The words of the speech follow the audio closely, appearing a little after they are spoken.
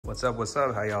What's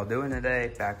up? How y'all doing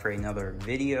today? Back for another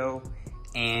video,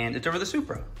 and it's over the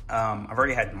Supra. I've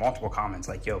already had multiple comments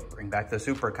like, yo, bring back the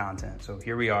Supra content. So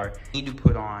here we are. I need to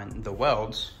put on the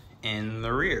welds in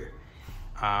the rear.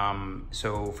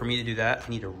 So for me to do that, I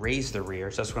need to raise the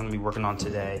rear. So that's what I'm gonna be working on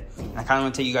today. And I kind of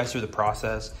want to take you guys through the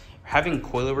process. Having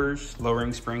coilovers,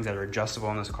 lowering springs that are adjustable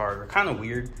on this car are kind of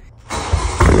weird.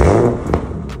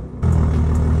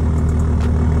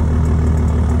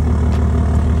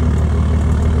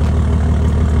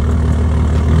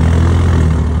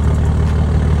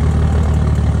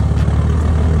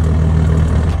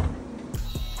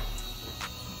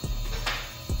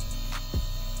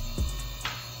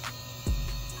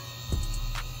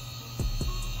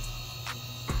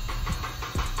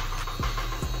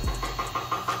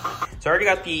 So I already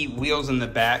got the wheels in the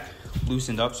back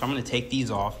loosened up, so I'm gonna take these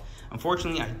off.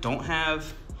 Unfortunately, I don't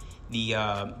have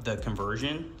the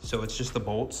conversion, so it's just the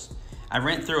bolts. I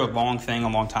ran through a long thing a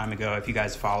long time ago, if you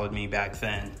guys followed me back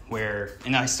then, where,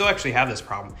 and I still actually have this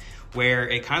problem, where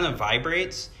it kind of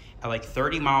vibrates at like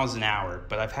 30 miles an hour,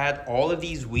 but I've had all of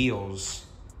these wheels,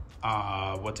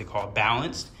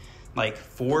 balanced like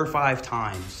 4 or 5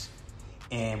 times,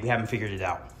 and we haven't figured it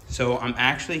out. So I'm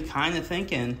actually kind of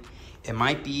thinking it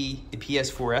might be the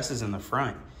PS4S's in the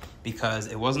front, because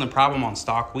it wasn't a problem on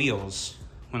stock wheels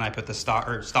when I put the stock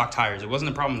tires. It wasn't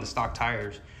a problem the stock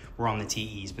tires were on the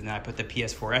TEs, but then I put the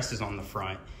PS4S's on the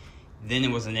front. Then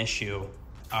it was an issue.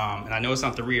 And I know it's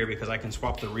not the rear because I can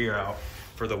swap the rear out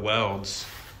for the welds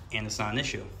and it's not an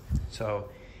issue. So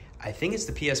I think it's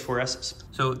the PS4S's.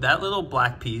 So that little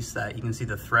black piece that you can see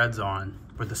the threads on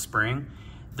with the spring,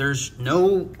 there's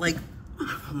no like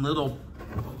little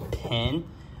pin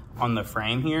on the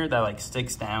frame here that like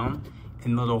sticks down,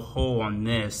 and a little hole on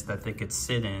this that they could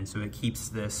sit in, so it keeps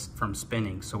this from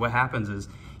spinning. So what happens is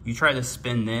you try to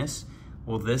spin this,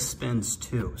 well, this spins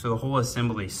too. So the whole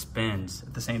assembly spins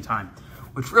at the same time,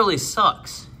 which really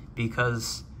sucks,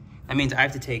 because that means I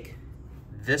have to take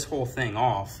this whole thing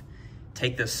off,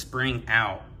 take the spring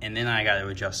out, and then I got to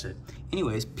adjust it.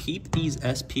 Anyways, peep these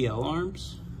SPL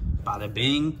arms. Bada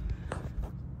bing,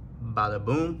 bada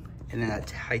boom. And then that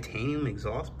titanium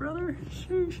exhaust, brother.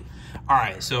 Sheesh. All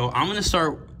right, so I'm gonna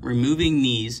start removing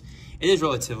these. It is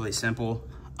relatively simple.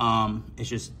 It's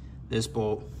just this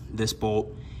bolt,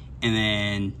 and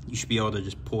then you should be able to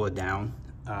just pull it down.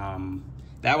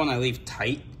 That one I leave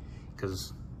tight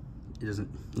because it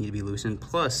doesn't need to be loosened.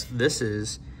 Plus, this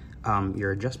is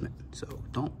your adjustment, so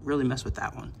don't really mess with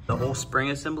that one. The whole spring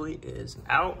assembly is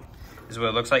out. This is what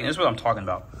it looks like, and this is what I'm talking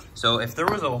about. So if there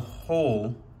was a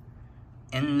hole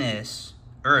in this,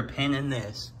 or a pin in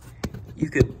this, you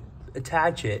could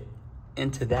attach it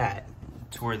into that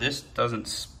to where this doesn't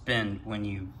spin when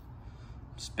you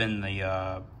spin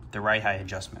the right high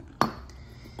adjustment.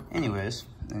 Anyways,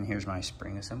 and here's my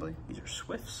spring assembly. These are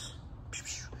Swifts.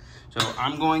 So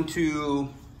I'm going to,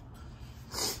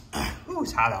 ooh,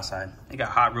 it's hot outside. It got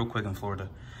hot real quick in Florida.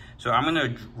 So I'm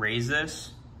gonna raise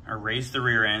this, or raise the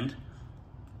rear end.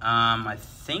 I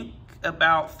think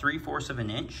about 3/4 of an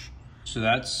inch. So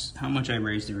that's how much I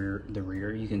raised the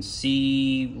rear. You can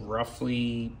see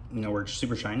roughly, you know, where it's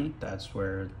super shiny. That's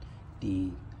where the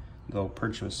little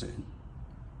perch was sitting.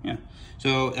 Yeah.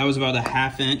 So that was about a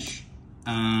 1/2 inch.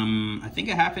 I think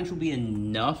a 1/2 inch will be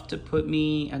enough to put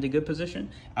me at a good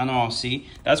position. I don't know, I'll see.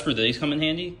 That's where these come in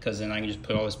handy, because then I can just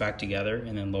put all this back together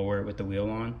and then lower it with the wheel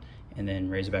on and then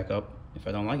raise it back up if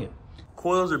I don't like it.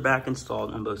 Coils are back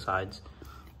installed on both sides.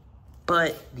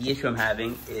 But the issue I'm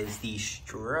having is the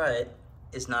strut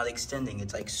is not extending.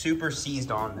 It's like super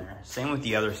seized on there. Same with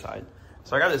the other side.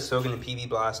 So I got this soak in the PV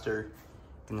blaster.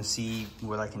 Gonna see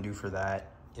what I can do for that.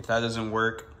 If that doesn't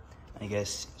work, I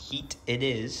guess heat it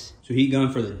is. So heat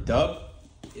gun for the dub,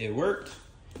 it worked.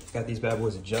 Got these bad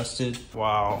boys adjusted.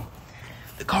 Wow,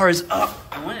 the car is up.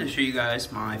 I wanted to show you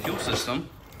guys my fuel system,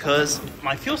 because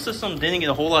my fuel system didn't get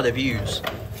a whole lot of views,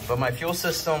 but my fuel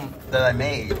system that I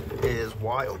made is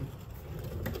wild.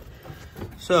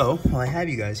 So, while I have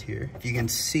you guys here, if you can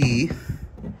see,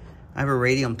 I have a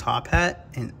Radium top hat,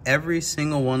 and every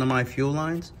single one of my fuel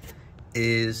lines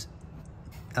is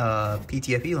a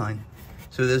PTFE line.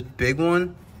 So this big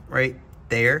one right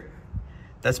there,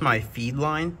 that's my feed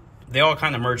line. They all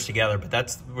kind of merge together, but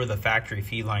that's where the factory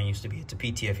feed line used to be. It's a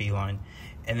PTFE line.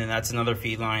 And then that's another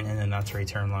feed line, and then that's a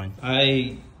return line.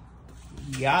 I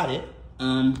got it.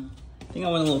 I think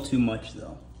I went a little too much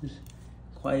though.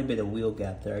 Quite a bit of wheel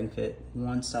gap there. I can fit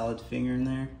one solid finger in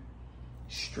there,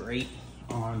 straight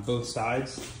on both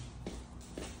sides.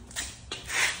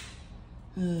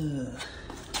 I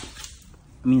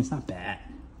mean, it's not bad,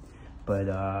 but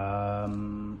I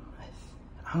don't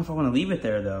know if I want to leave it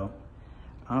there though.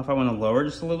 I don't know if I want to lower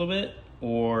just a little bit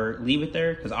or leave it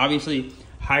there, because obviously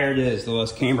higher it is, the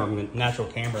less camber natural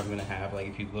camber I'm gonna have. Like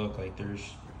if you look, like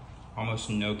there's almost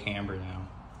no camber now.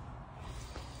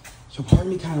 So part of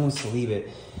me kind of wants to leave it.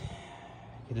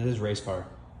 It is race car.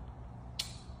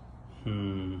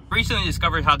 Recently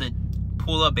discovered how to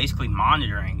pull up basically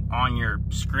monitoring on your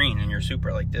screen in your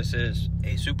Supra. Like this is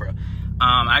a Supra.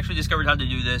 I actually discovered how to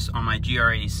do this on my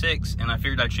GR86, and I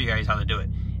figured I'd show you guys how to do it.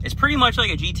 It's pretty much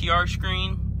like a GTR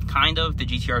screen, kind of. The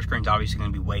GTR screen's obviously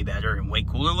going to be way better and way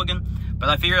cooler looking, but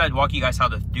I figured I'd walk you guys how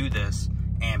to do this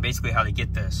and basically how to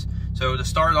get this. So to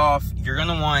start off, you're going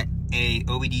to want a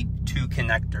OBD2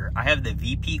 connector. I have the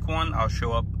V-Peak one. I'll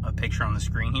show up a picture on the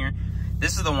screen here.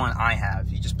 This is the one I have.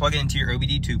 You just plug it into your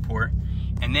OBD2 port,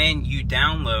 and then you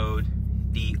download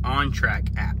the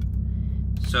OnTrack app.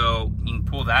 So you can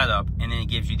pull that up, and then it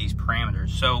gives you these parameters.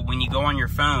 So when you go on your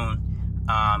phone,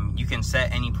 you can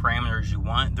set any parameters you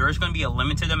want. There is going to be a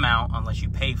limited amount unless you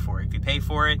pay for it. If you pay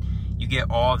for it, you get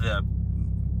all the,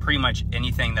 pretty much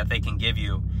anything that they can give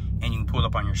you, and you can pull it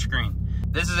up on your screen.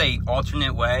 This is a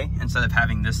alternate way instead of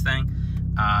having this thing,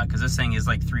 because this thing is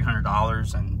like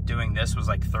 $300, and doing this was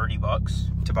like 30 bucks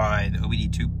to buy the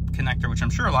OBD2 connector, which I'm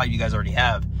sure a lot of you guys already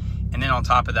have. And then on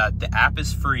top of that, the app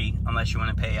is free unless you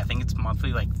want to pay, I think it's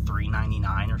monthly, like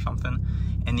 $3.99 or something.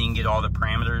 And then you can get all the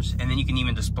parameters, and then you can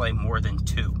even display more than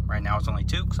 2. Right now it's only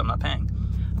 2 because I'm not paying.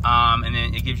 And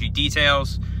then it gives you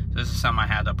details. So this is something I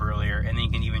had up earlier, and then you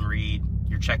can even read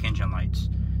your check engine lights.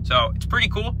 So it's pretty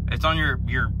cool. It's on your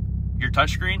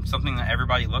touch screen, something that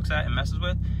everybody looks at and messes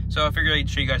with. So I figured I'd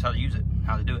show you guys how to use it,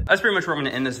 how to do it. That's pretty much where I'm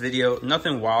gonna end this video.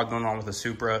 Nothing wild going on with the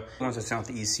Supra. Once it's done with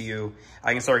the ECU,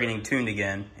 I can start getting tuned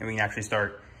again, and we can actually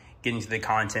start getting to the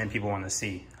content people want to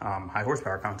see, high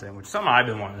horsepower content, which is something I've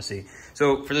been wanting to see.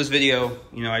 So for this video,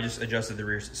 you know, I just adjusted the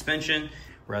rear suspension,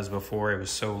 whereas before it was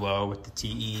so low with the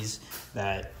TEs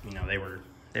that, you know, they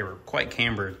were quite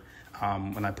cambered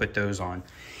when I put those on.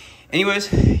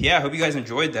 Anyways, yeah, I hope you guys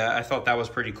enjoyed that. I thought that was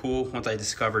pretty cool. Once I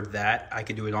discovered that I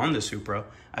could do it on the Supra,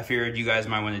 I figured you guys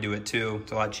might want to do it too.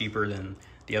 It's a lot cheaper than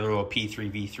the other little P3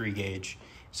 V3 gauge.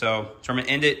 So I'm going to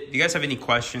end it. If you guys have any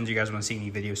questions, you guys want to see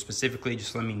any videos specifically,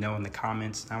 just let me know in the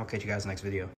comments, and I will catch you guys in the next video.